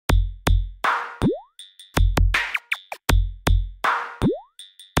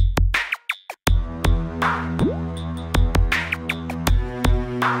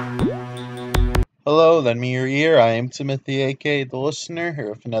lend me your ear. I am Timothy, aka The Listener, here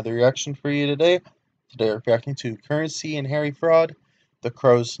with another reaction for you today. Today we're reacting to Currency and Harry Fraud, The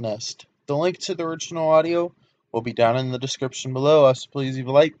Crow's Nest. The link to the original audio will be down in the description below. Also, please leave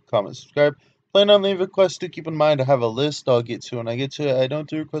a like, comment, subscribe. Plan on leaving requests. Do keep in mind I have a list I'll get to when I get to it. I don't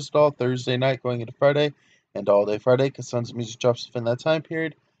do requests at all Thursday night going into Friday and all day Friday because tons of music drops within that time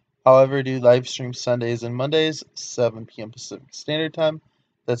period. However, I do live stream Sundays and Mondays, 7 p.m. Pacific Standard Time.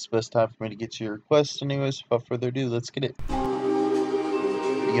 That's the best time for me to get to your requests. Anyways, without further ado, let's get it.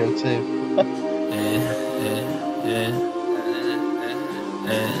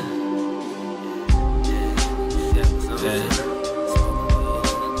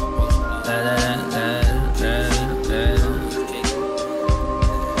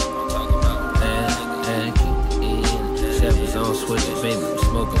 Video Switches, baby, we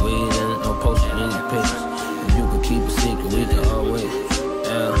smoking weed and I'm posting any pictures. If you could keep a secret, we can always.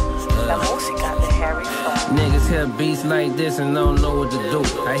 La música de Harry Fraud. Niggas hear beats like this and don't know what to do.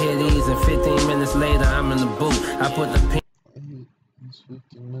 I hear these and 15 minutes later I'm in the booth. I put the pen. It's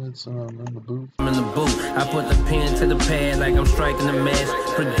 15 minutes and I'm in the booth. I put the pen to the pad like I'm striking a match.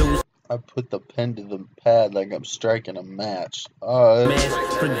 Produce. I put the pen to the pad like I'm striking a match.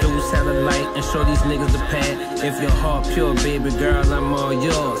 Produce, have a light, and show these niggas the pad. If your heart pure, baby girl, I'm all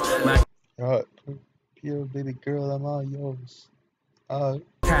yours. My heart pure, baby girl, I'm all yours.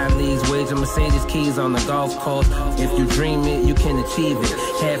 Kylie's wager Mercedes keys on the golf course. If you dream it, you can achieve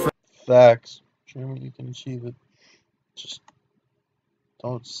it. Facts. Dream it, you can achieve it. Just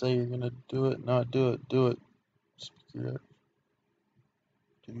don't say you're gonna do it, not do it. Do it. Speak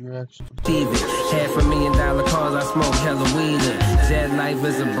your action. $500,000 cars, I smoke hella weed in. Jet Life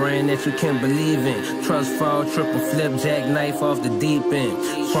is a brand that you can believe in. Trust fall, triple flip, jackknife off the deep end.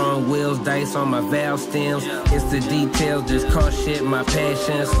 Chrome wheels, dice on my valve stems. It's the details, this car shit, my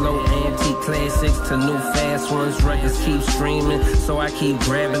passion. Slow antique classics to new fast ones. Records keep streaming, so I keep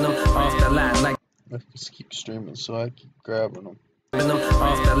grabbing them off the lot like. Records keep streaming, so I keep grabbing them.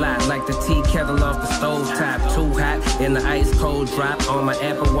 Off the lot like the tea kettle off the stove top. Too hot in the ice cold drop on my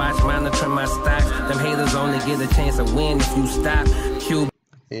Apple Watch, monitoring my stocks. Them haters only get a chance to win if you stop.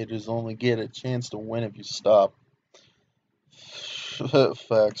 Haters only get a chance to win if you stop.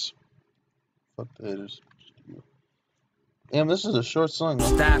 Facts. Fuck the haters. Damn, this is a short song.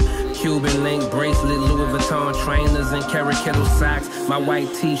 Stop. Cuban link bracelet, Louis Vuitton trainers and Curren socks. My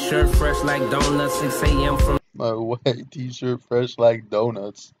white t-shirt fresh like donuts. 6 a.m. from my white t-shirt fresh like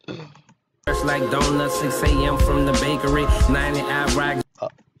donuts. Fresh like donuts, 6 a.m. from the bakery. 90 I rock.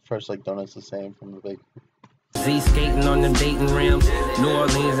 Fresh like donuts, the same from the bakery. Z skating on them dating rims. New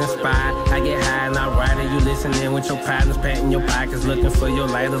Orleans inspired. I get high and I ride it. You listening with your partners, patting your pockets, looking for your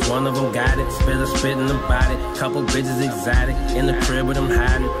lighters. One of them got it. Spitter spitting about it. Couple bitches exotic. In the crib with them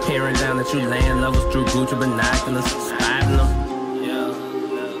hiding. Peering down at you land lovers through Gucci binoculars. Spotting them.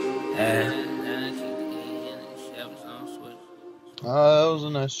 That was a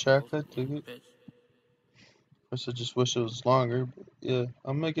nice track. I dig it. Of course, I just wish it was longer. But yeah,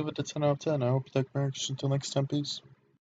 I'm gonna give it a 10 out of 10. I hope you like my reaction. Until next time, peace.